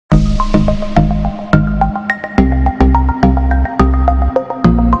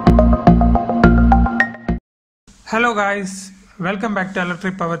Hello guys, welcome back to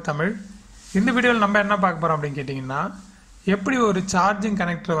Electric Power Tamil. இந்த வீடியோவில் நம்ம என்ன பார்க்க போறோம் அப்படின்னு கேட்டிங்கன்னா எப்படி ஒரு சார்ஜிங்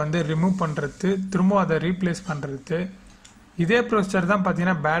கனெக்டரை வந்து ரிமூவ் பண்ணுறது திரும்ப அதை ரீப்ளேஸ் பண்ணுறது இதே ப்ரொசீஜர் தான்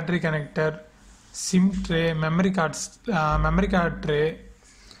பார்த்தீங்கன்னா battery connector sim tray memory card tray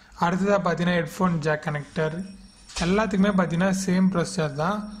அடுத்ததாக பார்த்தீங்கன்னா ஹெட்ஃபோன் ஜாக் கனெக்டர் எல்லாத்துக்குமே பார்த்தீங்கன்னா சேம் ப்ரொசீஜர்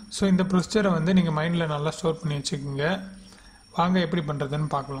தான். ஸோ இந்த ப்ரொசீஜரை வந்து நீங்கள் மைண்டில் நல்லா ஸ்டோர் பண்ணி வச்சுக்கோங்க. வாங்க எப்படி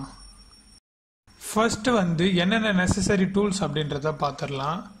பண்ணுறதுன்னு பார்க்கலாம். ஃபர்ஸ்ட்டு வந்து என்னென்ன நெசசரி டூல்ஸ் அப்படின்றத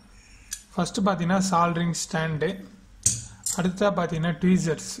பார்த்துடலாம். ஃபஸ்ட்டு பார்த்தீங்கன்னா சால்ட்ரிங் ஸ்டாண்டு, அடுத்ததாக பார்த்தீங்கன்னா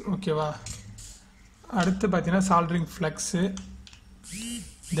ட்வீசர்ஸ், ஓகேவா. அடுத்து பார்த்தீங்கன்னா சால்ட்ரிங் ஃப்ளெக்ஸு,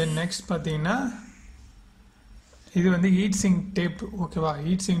 தென் நெக்ஸ்ட் பார்த்தீங்கன்னா இது வந்து ஹீட் சிங்க் டேப், ஓகேவா.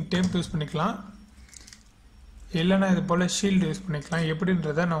 ஹீட் சிங்க் டேப் யூஸ் பண்ணிக்கலாம், இல்லைன்னா இது போல் ஷீல்டு யூஸ் பண்ணிக்கலாம்.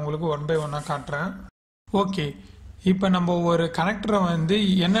 எப்படின்றத நான் உங்களுக்கு ஒன் பை ஒன்னாக காட்டுறேன். ஓகே, இப்போ நம்ம ஒரு கனெக்டரை வந்து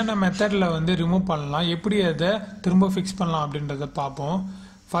என்னென்ன மெத்தடில் வந்து ரிமூவ் பண்ணலாம், எப்படி அதை திரும்ப ஃபிக்ஸ் பண்ணலாம் அப்படின்றத பார்ப்போம்.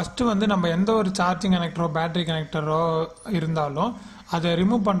 ஃபஸ்ட்டு வந்து நம்ம எந்த ஒரு சார்ஜிங் கனெக்டரோ பேட்டரி கனெக்டரோ இருந்தாலும் அதை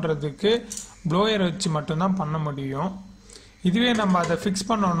ரிமூவ் பண்ணுறதுக்கு ப்ளோயர் வச்சு மட்டும்தான் பண்ண முடியும். இதுவே நம்ம அதை ஃபிக்ஸ்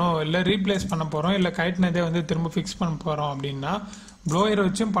பண்ணணும், இல்லை ரீப்ளேஸ் பண்ண போகிறோம், இல்லை கயிட்டினதே வந்து திரும்ப ஃபிக்ஸ் பண்ண போகிறோம் அப்படின்னா ப்ளோயர்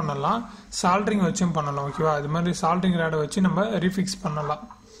வச்சும் பண்ணலாம், சால்ட்ரிங் வச்சும் பண்ணலாம், ஓகேவா. அது மாதிரி சால்ட்ரிங் ரேடை வச்சு நம்ம ரீஃபிக்ஸ் பண்ணலாம்.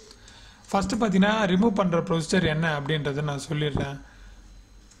 ஃபஸ்ட்டு பார்த்தீங்கன்னா ரிமூவ் பண்ணுற ப்ரொசீஜர் என்ன அப்படின்றத நான் சொல்லிடுறேன்.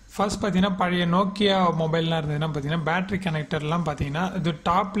 ஃபர்ஸ்ட் பார்த்தீங்கன்னா பழைய நோக்கியா மொபைல்லாம் இருந்ததுன்னா பார்த்தீங்கன்னா பேட்டரி கனெக்டர்லாம் பார்த்தீங்கன்னா இது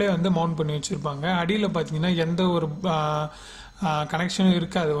டாப்லேயே வந்து மவுண்ட் பண்ணி வச்சுருப்பாங்க. அடியில் பார்த்தீங்கன்னா எந்த ஒரு கனெக்ஷனும்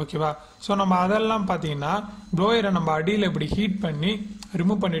இருக்காது, ஓகேவா. ஸோ நம்ம அதெல்லாம் பார்த்தீங்கன்னா ப்ளோயரை நம்ம அடியில் இப்படி ஹீட் பண்ணி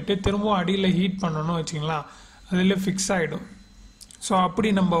ரிமூவ் பண்ணிவிட்டு திரும்பவும் அடியில் ஹீட் பண்ணணும்னு வச்சிங்களா, அதில் ஃபிக்ஸ் ஆகிடும். ஸோ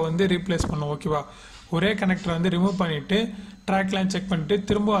அப்படி நம்ம வந்து ரீப்ளேஸ் பண்ணுவோம், ஓகேவா. ஒரே கனெக்டரை வந்து ரிமூவ் பண்ணிவிட்டு ட்ராக்லாம் செக் பண்ணிவிட்டு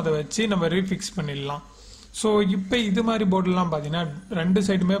திரும்ப அதை வச்சு நம்ம ரீஃபிக்ஸ் பண்ணிடலாம். ஸோ இப்போ இது மாதிரி போர்டுலாம் பார்த்தீங்கன்னா ரெண்டு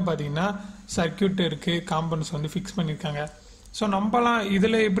சைடுமே பார்த்தீங்கன்னா சர்க்கியூட் இருக்குது, காம்பனன்ட்ஸ் வந்து ஃபிக்ஸ் பண்ணியிருக்காங்க. ஸோ நம்மலாம்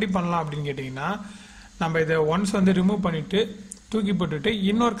இதில் எப்படி பண்ணலாம் அப்படின்னு கேட்டிங்கன்னா நம்ம இதை ஒன்ஸ் வந்து ரிமூவ் பண்ணிவிட்டு தூக்கி போட்டுட்டு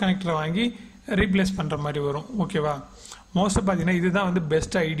இன்னொரு கனெக்டரை வாங்கி ரீப்ளேஸ் பண்ணுற மாதிரி வரும், ஓகேவா. மோஸ்ட்டாக பார்த்தீங்கன்னா இதுதான் வந்து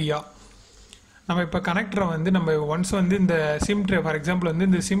பெஸ்ட் ஐடியா. நம்ம இப்போ கனெக்டரை வந்து நம்ம ஒன்ஸ் வந்து இந்த சிம் ட்ரே ஃபார் எக்ஸாம்பிள் வந்து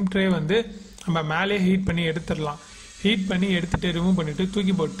இந்த சிம் ட்ரே வந்து நம்ம மேலே ஹீட் பண்ணி எடுத்துடலாம். ஹீட் பண்ணி எடுத்துகிட்டு ரிமூவ் பண்ணிவிட்டு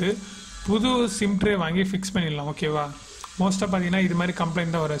தூக்கி போட்டு புது சிம் ட்ரே வாங்கி ஃபிக்ஸ் பண்ணிடலாம், ஓகேவா. மோஸ்ட்டாக பார்த்தீங்கன்னா இது மாதிரி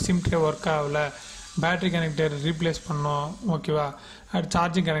கம்ப்ளைண்ட் தான் வரும், சிம் ட்ரே ஒர்க் ஆகல, பேட்டரி கனெக்டர் ரீப்ளேஸ் பண்ணோம், ஓகேவா. அது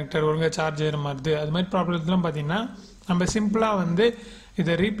சார்ஜிங் கனெக்டர் ஒழுங்காக சார்ஜ் ஏற மாதிரி அது மாதிரி ப்ராப்ளம்லாம் பார்த்தீங்கன்னா நம்ம சிம்பிளாக வந்து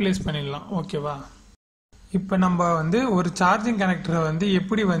இதை ரீப்ளேஸ் பண்ணிடலாம், ஓகேவா. இப்போ நம்ம வந்து ஒரு சார்ஜிங் கனெக்டரை வந்து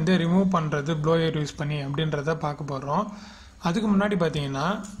எப்படி வந்து ரிமூவ் பண்ணுறது ப்ளோயர் யூஸ் பண்ணி அப்படின்றத பார்க்க போகிறோம். அதுக்கு முன்னாடி பார்த்தீங்கன்னா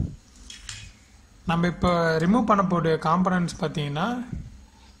நம்ம இப்போ ரிமூவ் பண்ண போகிற காம்பனன்ட்ஸ் பார்த்தீங்கன்னா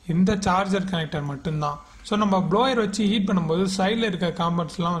இந்த சார்ஜர் கனெக்டர் மட்டும்தான். ஸோ நம்ம ப்ளோயர் வச்சு ஹீட் பண்ணும்போது சைடில் இருக்க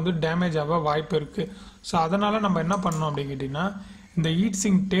காம்பனன்ட்ஸ்லாம் வந்து டேமேஜ் ஆக வாய்ப்பு இருக்குது. ஸோ அதனால் நம்ம என்ன பண்ணணும் அப்படின்னு கேட்டிங்கன்னா இந்த ஹீட்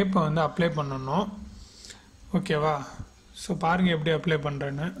சிங்க் டேப்பை வந்து அப்ளை பண்ணணும், ஓகேவா. ஸோ பாருங்கள் எப்படி அப்ளை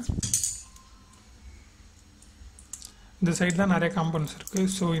பண்ணுறேன்னு. இந்த சைடு தான் நிறைய காம்பனன்ட்ஸ் இருக்குது.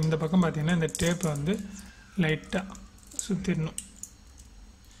 ஸோ இந்த பக்கம் பார்த்தீங்கன்னா இந்த டேப்பை வந்து லைட்டாக சுற்றிடணும்.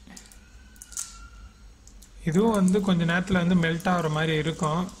 இதுவும் வந்து கொஞ்சம் நேரத்தில் வந்து மெல்ட் ஆகிற மாதிரி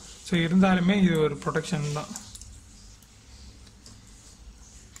இருக்கும். ஸோ இருந்தாலுமே இது ஒரு ப்ரொடெக்ஷன் தான்.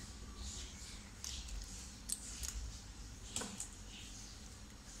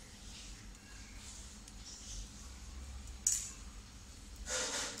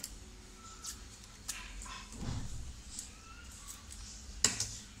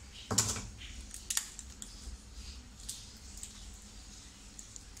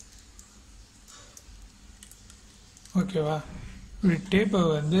 ஓகேவா. இப்படி டேப்பை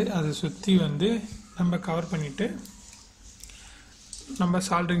வந்து அதை சுற்றி வந்து நம்ம கவர் பண்ணிவிட்டு நம்ம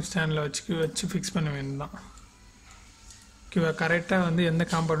சால்ட்ரிங் ஸ்டாண்டில் வச்சு ஃபிக்ஸ் பண்ண வேண்டியதுதான், ஓகேவா. கரெக்டாக வந்து எந்த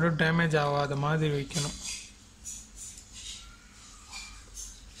காம்பவுண்டும் டேமேஜ் ஆகாத மாதிரி வைக்கணும்.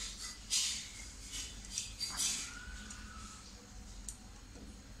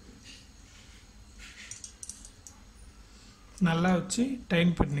 நல்லா வச்சு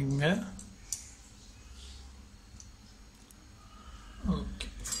டைட் பண்ணிக்கங்க. ஓகே,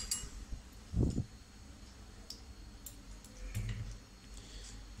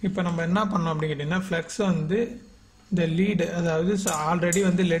 இப்போ நம்ம என்ன பண்ணோம் அப்படின்னு கேட்டிங்கன்னா ஃப்ளெக்ஸ் வந்து இந்த லீடு, அதாவது ஆல்ரெடி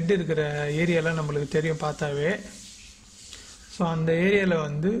வந்து லெட் இருக்கிற ஏரியாவில் நம்மளுக்கு தெரியும் பார்த்தாவே. ஸோ அந்த ஏரியாவில்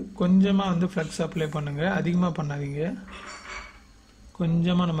வந்து கொஞ்சமாக வந்து ஃப்ளெக்ஸ் அப்ளை பண்ணுங்கள், அதிகமாக பண்ணாதீங்க.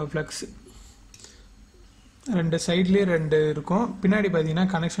 கொஞ்சமாக நம்ம ஃப்ளெக்ஸ் ரெண்டு சைட்லேயே ரெண்டு இருக்கும், பின்னாடி பார்த்தீங்கன்னா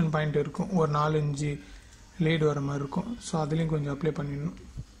கனெக்ஷன் பாயிண்ட் இருக்கும், ஒரு 4-5 லீடு வர மாதிரி இருக்கும். ஸோ அதுலேயும் கொஞ்சம் அப்ளை பண்ணிடணும்.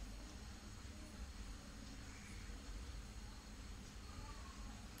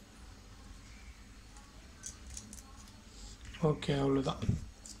 ஓகே, அவ்வளோதான்.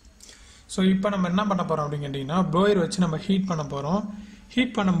 ஸோ இப்போ நம்ம என்ன பண்ண போகிறோம் அப்படின்னு கேட்டிங்கன்னா, ப்ளோயர் வச்சு நம்ம ஹீட் பண்ண போகிறோம்.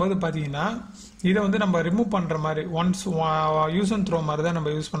 ஹீட் பண்ணும்போது பார்த்தீங்கன்னா இதை வந்து நம்ம ரிமூவ் பண்ணுற மாதிரி ஒன்ஸ் யூஸ் அண்ட் த்ரோ மாதிரி தான்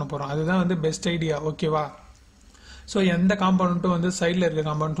நம்ம யூஸ் பண்ண போகிறோம். அதுதான் வந்து பெஸ்ட் ஐடியா. ஓகேவா? ஸோ எந்த காம்பவுண்ட்டும் வந்து சைடில் இருக்க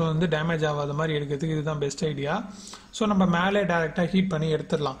காம்பவுண்ட்டும் வந்து டேமேஜ் ஆகாத மாதிரி எடுக்கிறதுக்கு இதுதான் பெஸ்ட் ஐடியா. ஸோ நம்ம மேலே டேரெக்டாக ஹீட் பண்ணி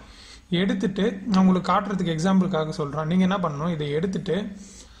எடுத்துடலாம். எடுத்துட்டு நான் உங்களுக்கு காட்டுறதுக்கு எக்ஸாம்பிளுக்காக சொல்கிறேன். நீங்கள் என்ன பண்ணணும், இதை எடுத்துட்டு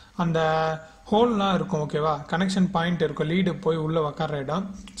அந்த ஹோல்லாம் இருக்கும், ஓகேவா, கனெக்ஷன் பாயிண்ட் இருக்கும், லீடு போய் உள்ளே உக்கார இடம்.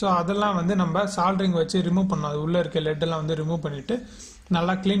 ஸோ அதெல்லாம் வந்து நம்ம சால்ட்ரிங் வச்சு ரிமூவ் பண்ணணும். அது உள்ளே இருக்க லெட்டெல்லாம் வந்து ரிமூவ் பண்ணிவிட்டு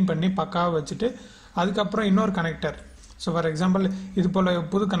நல்லா க்ளீன் பண்ணி பக்காவாக வச்சுட்டு அதுக்கப்புறம் இன்னொரு கனெக்டர், ஸோ ஃபார் எக்ஸாம்பிள் இது போல்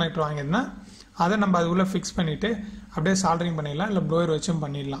புது கனெக்டர் வாங்கியிருந்தா அதை நம்ம அது உள்ளே ஃபிக்ஸ் பண்ணிவிட்டு அப்படியே சால்ட்ரிங் பண்ணிடலாம், இல்லை ப்ளோயர் வச்சும்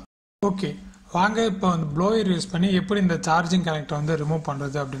பண்ணிடலாம். ஓகே, வாங்க இப்போ வந்து ப்ளோயர் யூஸ் பண்ணி எப்படி இந்த சார்ஜிங் கனெக்டர் வந்து ரிமூவ்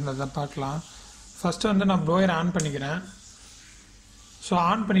பண்ணுறது அப்படின்றத பார்க்கலாம். ஃபஸ்ட்டு வந்து நான் ப்ளோயர் ஆன் பண்ணிக்கிறேன். ஸோ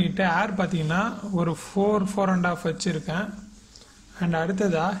ஆன் பண்ணிக்கிட்டு ஏர் பார்த்தீங்கன்னா ஒரு 4.5 வச்சுருக்கேன். அண்ட்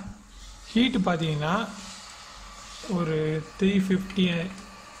அடுத்ததாக ஹீட்டு பார்த்தீங்கன்னா ஒரு 350,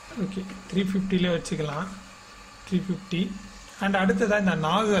 ஓகே 350லே வச்சுக்கலாம், 350. அண்ட் அடுத்ததாக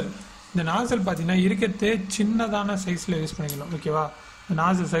இந்த நாசல் பார்த்தீங்கன்னா இருக்கிறதே சின்னதான சைஸில் யூஸ் பண்ணிக்கலாம், ஓகேவா. இந்த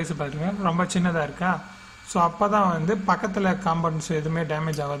நாசல் சைஸ் பார்த்தீங்கன்னா ரொம்ப சின்னதாக இருக்கா. ஸோ அப்போ தான் வந்து பக்கத்தில் காம்பவுண்ட்ஸ் எதுவுமே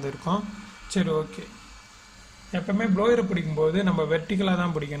டேமேஜ் ஆகாது இருக்கும். சரி, ஓகே. எப்பவுமே ப்ளோயரை பிடிக்கும்போது நம்ம வெர்டிக்கலாக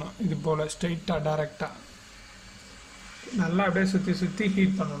தான் பிடிக்கணும், இது போல் ஸ்ட்ரெயிட்டாக டைரெக்டாக நல்லா அப்படியே சுற்றி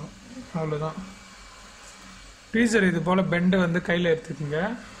ஹீட் பண்ணணும், அவ்வளோதான். ட்வீசர் இது போல் பெண்டு வந்து கையில் எடுத்துக்கோங்க.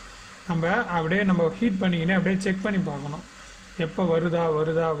 அப்படியே நம்ம ஹீட் பண்ணிக்கினே அப்படியே செக் பண்ணி பார்க்கணும், எப்போ வருதா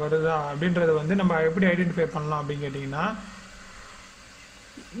அப்படின்றத வந்து நம்ம எப்படி ஐடென்டிஃபை பண்ணலாம் அப்படின்னு கேட்டிங்கன்னா,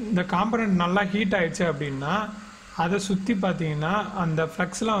 இந்த காம்பனண்ட் நல்லா ஹீட் ஆயிடுச்சு அப்படின்னா அதை சுற்றி பார்த்தீங்கன்னா அந்த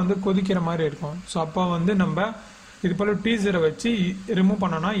ஃப்ளக்ஸ்லாம் வந்து கொதிக்கிற மாதிரி இருக்கும். ஸோ அப்போ வந்து நம்ம இது போல் ட்வீசரை வச்சு ரிமூவ்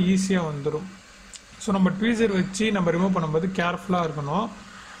பண்ணோன்னா ஈஸியாக வந்துடும். ஸோ நம்ம ட்வீசர் வச்சு நம்ம ரிமூவ் பண்ணும்போது கேர்ஃபுல்லாக இருக்கணும்.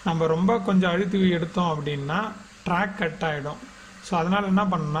 நம்ம ரொம்ப கொஞ்சம் அழுத்தி எடுத்தோம் அப்படின்னா ட்ராக் கட் ஆகிடும். ஸோ அதனால் என்ன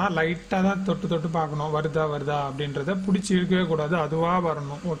பண்ணணும்னா லைட்டாக தான் தொட்டு பார்க்கணும், வருதா அப்படின்றத பிடிச்சி இழுக்கவே கூடாது, அதுவாக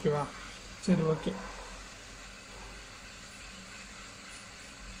வரணும், ஓகேவா. சரி, ஓகே.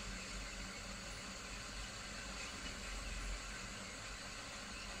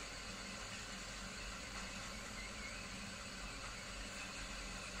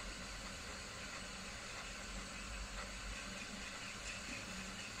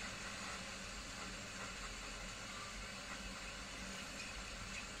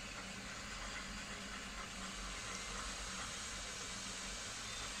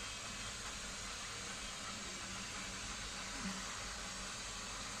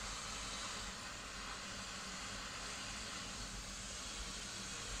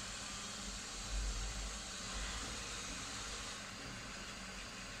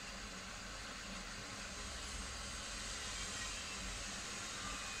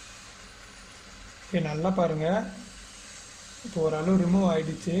 நல்லா பாருங்க, இப்போ ஓரளவு ரிமூவ்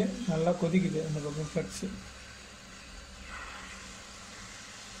ஆயிடுச்சு, நல்லா கொதிக்குது அந்த பக்கம் ஃப்ளக்ஸ்,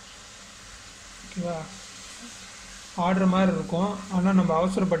 ஓகேவா. ஆடுற மாதிரி இருக்கும், ஆனால் நம்ம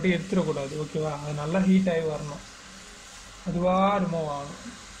அவசரப்பட்டு எடுத்துடக்கூடாது, ஓகேவா. அது நல்லா ஹீட் ஆகி வரணும், அதுவாக ரிமூவ் ஆகணும்,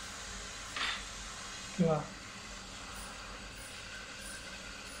 ஓகேவா.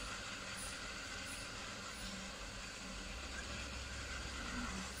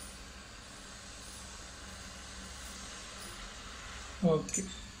 ஓகே,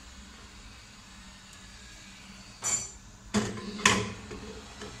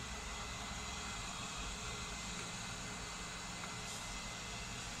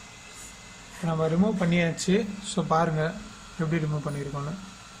 நம்ம ரிமூவ் பண்ணியாச்சு. ஸோ பாருங்கள் எப்படி ரிமூவ் பண்ணியிருக்கோன்னு,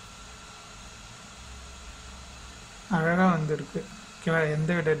 அழகாக வந்துருக்கு, ஓகேவா.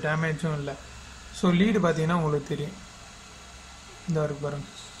 எந்த வித டேமேஜும் இல்லை. ஸோ லீடு பார்த்தீங்கன்னா உங்களுக்கு தெரியும், இந்த வரைக்கும்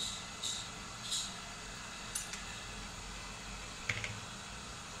பாருங்கள்.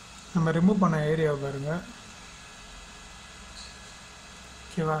 நம்ம ரிமூவ் பண்ண ஏரியாவை பாருங்கள்,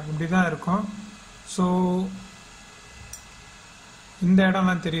 ஓகேவா. இப்படி தான் இருக்கும். ஸோ இந்த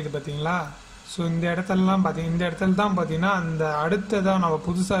இடம்லாம் தெரியுது பார்த்தீங்களா. ஸோ இந்த இடத்துல தான் பார்த்தீங்கன்னா அந்த அடுத்ததாக நம்ம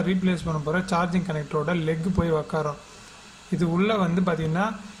புதுசாக ரீப்ளேஸ் பண்ண போகிற சார்ஜிங் கனெக்டரோட லெக் போய் உக்காரோம். இது உள்ளே வந்து பார்த்தீங்கன்னா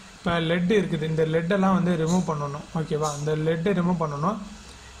இப்போ லெட்டு இருக்குது, இந்த லெட்டெல்லாம் வந்து ரிமூவ் பண்ணணும், ஓகேவா. இந்த லெட்டை ரிமூவ் பண்ணணும்,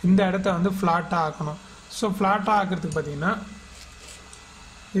 இந்த இடத்த வந்து ஃப்ளாட்டாக ஆக்கணும். ஸோ ஃப்ளாட்டாக ஆக்கிறதுக்கு பார்த்தீங்கன்னா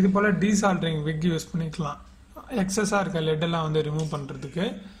இது போல் டீசால்ட்ரிங் விக் யூஸ் பண்ணிக்கலாம், எக்ஸஸாக இருக்க லெட்டெல்லாம் வந்து ரிமூவ் பண்ணுறதுக்கு.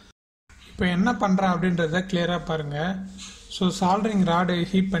 இப்போ என்ன பண்ணுறேன் அப்படின்றத கிளியராக பாருங்கள். ஸோ சால்ட்ரிங் ராடு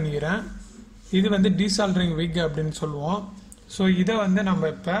ஹீட் பண்ணிக்கிறேன், இது வந்து டீசால்ட்ரிங் விக் அப்படின்னு சொல்லுவோம். ஸோ இதை வந்து நம்ம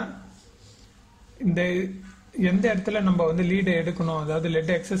இப்போ இந்த எந்த இடத்துல நம்ம வந்து லீடை எடுக்கணும், அதாவது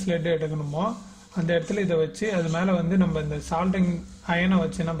லெட் எக்ஸஸ் லெட் எடுக்கணுமோ அந்த இடத்துல இதை வச்சு அது மேலே வந்து நம்ம இந்த சால்ட்ரிங் அயனை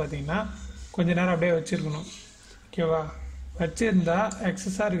வச்சுன்னா பார்த்தீங்கன்னா கொஞ்ச நேரம் அப்படியே வச்சுருக்கணும். ஓகேவா? வச்சுருந்தா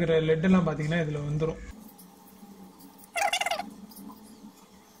எக்ஸஸாக இருக்கிற லெட்டெல்லாம் பார்த்தீங்கன்னா இதில் வந்துடும்.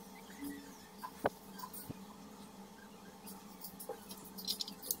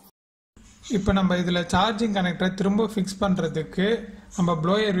 இப்போ நம்ம இதில் சார்ஜிங் கனெக்டரை திரும்ப ஃபிக்ஸ் பண்ணுறதுக்கு நம்ம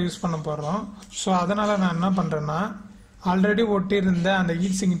ப்ளோயர் யூஸ் பண்ண போகிறோம். ஸோ அதனால் நான் என்ன பண்ணுறேன்னா, ஆல்ரெடி ஒட்டியிருந்த அந்த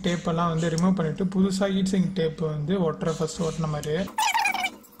ஹீட் சிங் டேப்பெல்லாம் வந்து ரிமூவ் பண்ணிவிட்டு புதுசாக ஹீட் சிங் டேப்பு வந்து ஃபஸ்ட்டு ஒட்டின மாதிரி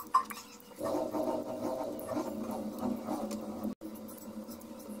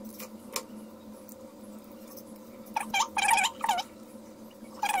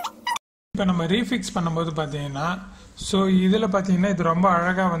இப்போ நம்ம ரீஃபிக்ஸ் பண்ணும்போது பார்த்தீங்கன்னா, ஸோ இதில் பார்த்தீங்கன்னா இது ரொம்ப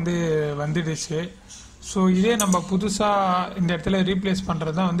அழகாக வந்து வந்துடுச்சு. ஸோ இதே நம்ம புதுசாக இந்த இடத்துல ரீப்ளேஸ்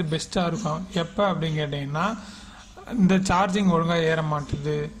பண்ணுறது தான் வந்து பெஸ்ட்டாக இருக்கும். எப்போ அப்படின்னு கேட்டிங்கன்னா, இந்த சார்ஜிங் ஒழுங்காக ஏற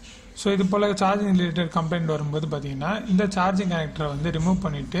மாட்டுது. ஸோ இது போல் சார்ஜிங் ரிலேட்டட் கம்ப்ளைண்ட் வரும்போது பார்த்தீங்கன்னா இந்த சார்ஜிங் கனெக்டரை வந்து ரிமூவ்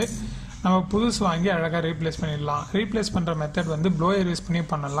பண்ணிவிட்டு நம்ம புதுசு வாங்கி அழகாக ரீப்ளேஸ் பண்ணிடலாம். ரீப்ளேஸ் பண்ணுற மெத்தட் வந்து ப்ளோயர் யூஸ் பண்ணி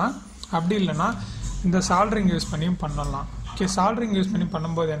பண்ணலாம். அப்படி இல்லைன்னா இந்த சால்ட்ரிங் யூஸ் பண்ணியும் பண்ணலாம். ஓகே, சால்ட்ரிங் யூஸ் பண்ணி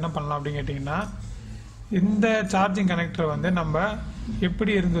பண்ணும்போது என்ன பண்ணலாம் அப்படின்னு கேட்டிங்கன்னா, இந்த சார்ஜிங் கனெக்டரை வந்து நம்ம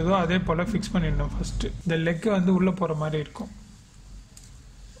எப்படி இருந்ததோ அதே போல் ஃபிக்ஸ் பண்ணிடணும். ஃபஸ்ட்டு இந்த லெக்கு வந்து உள்ளே போகிற மாதிரி இருக்கும்.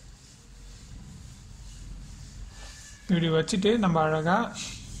 இப்படி வச்சுட்டு நம்ம அழகாக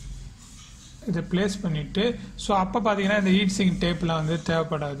இதை ப்ளேஸ் பண்ணிவிட்டு, ஸோ அப்போ பார்த்தீங்கன்னா இந்த ஹீட் சிங் டேப்லாம் வந்து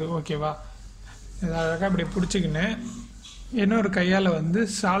தேவைப்படாது. ஓகேவா? இதை அழகாக இப்படி பிடிச்சிக்கின்னு இன்னொரு கையால் வந்து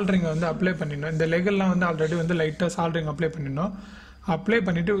சால்ட்ரிங்கை வந்து அப்ளை பண்ணிடணும். இந்த லெகெல்லாம் வந்து ஆல்ரெடி வந்து லைட்டாக சால்ட்ரிங் அப்ளை பண்ணிடணும். அப்ளை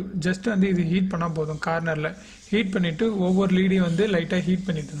பண்ணிவிட்டு ஜஸ்ட் வந்து இது ஹீட் பண்ணால் போதும். கார்னரில் ஹீட் பண்ணிவிட்டு ஒவ்வொரு லீடையும் வந்து லைட்டாக ஹீட்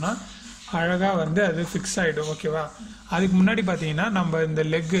பண்ணிட்டோம்னா அழகாக வந்து அது ஃபிக்ஸ் ஆகிடும். ஓகேவா? அதுக்கு முன்னாடி பார்த்தீங்கன்னா நம்ம இந்த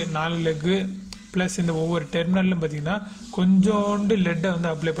லெக்கு 4 லெக்கு ப்ளஸ் இந்த ஒவ்வொரு டெர்மினல்லும் பார்த்தீங்கன்னா கொஞ்சோண்டு லெட்டை வந்து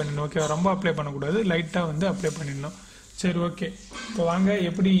அப்ளை பண்ணிடணும். ஓகேவா? ரொம்ப அப்ளை பண்ணக்கூடாது, லைட்டாக வந்து அப்ளை பண்ணிடணும். சரி, ஓகே. இப்போ வாங்க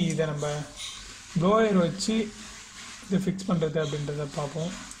எப்படி இதை நம்ம ப்ளோயர் வச்சு இதை ஃபிக்ஸ் பண்ணுறது அப்படின்றத பார்ப்போம்.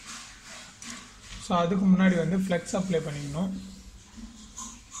 ஸோ அதுக்கு முன்னாடி வந்து ஃப்ளெக்ஸ் அப்ளை பண்ணிக்கணும்.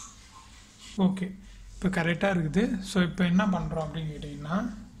 ஓகே, இப்போ கரெக்டாக இருக்குது. ஸோ இப்போ என்ன பண்ணுறோம் அப்படின்னு கேட்டிங்கன்னா,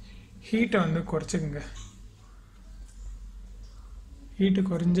 ஹீட்டை வந்து குறைச்சிக்கங்க. ஹீட்டு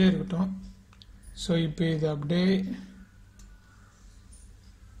குறைஞ்சே இருக்கட்டும். ஸோ இப்போ இது அப்படியே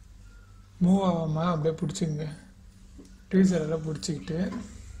மூவ் ஆகாமல் அப்படியே பிடிச்சிங்க. ட்வீசரெல்லாம் பிடிச்சிக்கிட்டு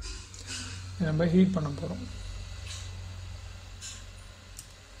நம்ம ஹீட் பண்ண போகிறோம்.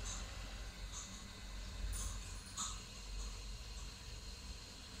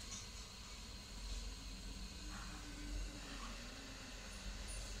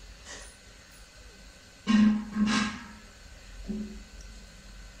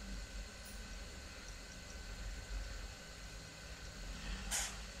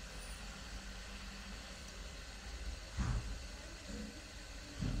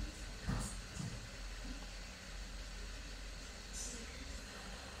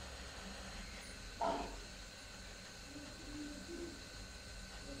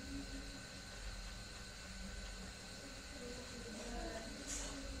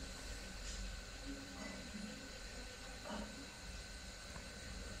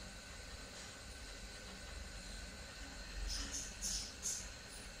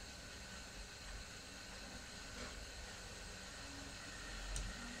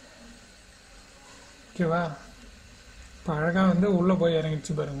 ஓகேவா? இப்போ அழகாக வந்து உள்ளே போய்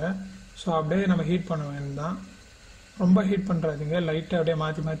இறங்கிடுச்சு பாருங்கள். ஸோ அப்படியே நம்ம ஹீட் பண்ண வேண்டாம், ரொம்ப ஹீட் பண்ணுறாதீங்க, லைட்டாக அப்படியே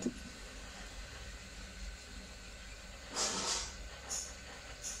மாற்றி மாற்றி.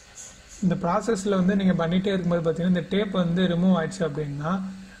 இந்த ப்ராசஸில் வந்து நீங்கள் பண்ணிகிட்டே இருக்கும்போது பார்த்தீங்கன்னா இந்த டேப் வந்து ரிமூவ் ஆயிடுச்சு அப்படின்னா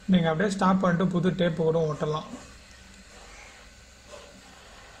நீங்கள் அப்படியே ஸ்டாப் பண்ணிட்டு புது டேப்பு கூட ஒட்டலாம்.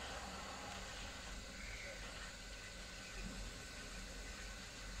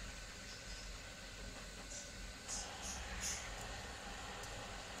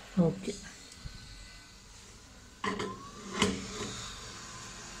 ஓகே,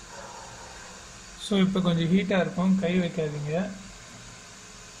 ஸோ இப்போ கொஞ்சம் ஹீட்டாக இருக்கும், கை வைக்காதீங்க.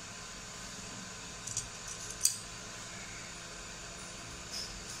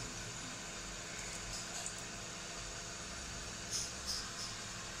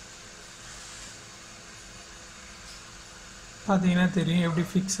 பார்த்தீங்கன்னா தெரியும் எப்படி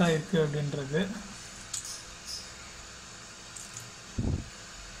ஃபிக்ஸ் ஆகிருக்கு அப்படின்றது.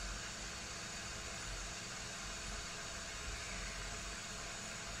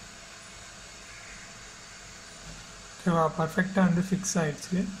 ஓகேவா? பர்ஃபெக்டாக வந்து ஃபிக்ஸ்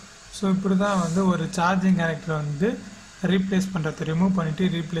ஆகிடுச்சு. ஸோ இப்படி தான் வந்து ஒரு சார்ஜிங் கனெக்டரை வந்து ரீப்ளேஸ் பண்ணுறது, ரிமூவ் பண்ணிவிட்டு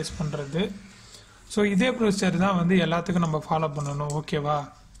ரீப்ளேஸ் பண்ணுறது. ஸோ இதே ப்ரொசீஜர் தான் வந்து எல்லாத்துக்கும் நம்ம ஃபாலோ பண்ணணும். ஓகேவா?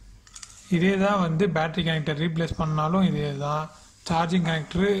 இதே தான் வந்து பேட்டரி கனெக்டர் ரீப்ளேஸ் பண்ணாலும் இதே தான், charging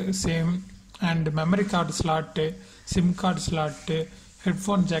connector same, and memory card slot, sim card slot,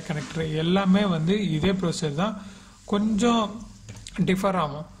 headphone jack connector எல்லாமே வந்து இதே ப்ரொசீஜர் தான், கொஞ்சம் டிஃபர்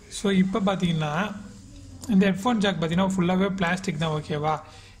ஆகும். ஸோ இப்போ பார்த்தீங்கன்னா இந்த ஹெட்ஃபோன் ஜாக் பார்த்தீங்கன்னா ஃபுல்லாகவே பிளாஸ்டிக் தான், ஓகேவா.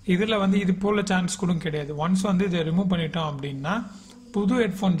 இதில் வந்து இது போல் சான்ஸ் கூட கிடையாது. ஒன்ஸ் வந்து இதை ரிமூவ் பண்ணிட்டோம் அப்படின்னா புது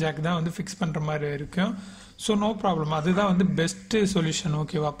ஹெட்ஃபோன் ஜாக் தான் வந்து ஃபிக்ஸ் பண்ணுற மாதிரி இருக்கும். ஸோ நோ ப்ராப்ளம், அதுதான் வந்து பெஸ்ட்டு சொல்யூஷன்,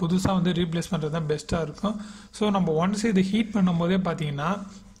 ஓகேவா. புதுசாக வந்து ரீப்ளேஸ் பண்ணுறது தான் பெஸ்ட்டாக இருக்கும். ஸோ நம்ம ஒன்ஸ் இது ஹீட் பண்ணும்போதே பார்த்தீங்கன்னா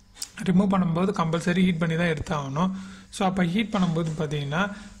ரிமூவ் பண்ணும்போது கம்பல்சரி ஹீட் பண்ணி தான் எடுத்தாகணும். ஸோ அப்போ ஹீட் பண்ணும்போது பார்த்தீங்கன்னா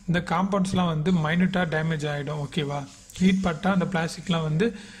இந்த காம்பவுண்ட்ஸ்லாம் வந்து மைனூட்டாக டேமேஜ் ஆகிடும், ஓகேவா. ஹீட் பட்டால் அந்த பிளாஸ்டிக்லாம் வந்து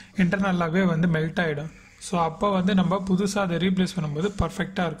இன்டர்னல்லாகவே வந்து மெல்ட் ஆகிடும். ஸோ அப்போ வந்து நம்ம புதுசாக அதை ரீப்ளேஸ் பண்ணும்போது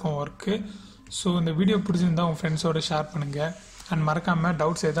பர்ஃபெக்டாக இருக்கும் ஒர்க்கு. ஸோ இந்த வீடியோ பிடிச்சிருந்தா உங்கள் ஃப்ரெண்ட்ஸோட ஷேர் பண்ணுங்கள், அண்ட் மறக்காமல்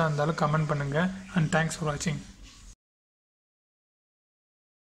டவுட்ஸ் எதாக இருந்தாலும் கமெண்ட் பண்ணுங்கள். அண்ட் தேங்க்ஸ் ஃபார் வாட்சிங்.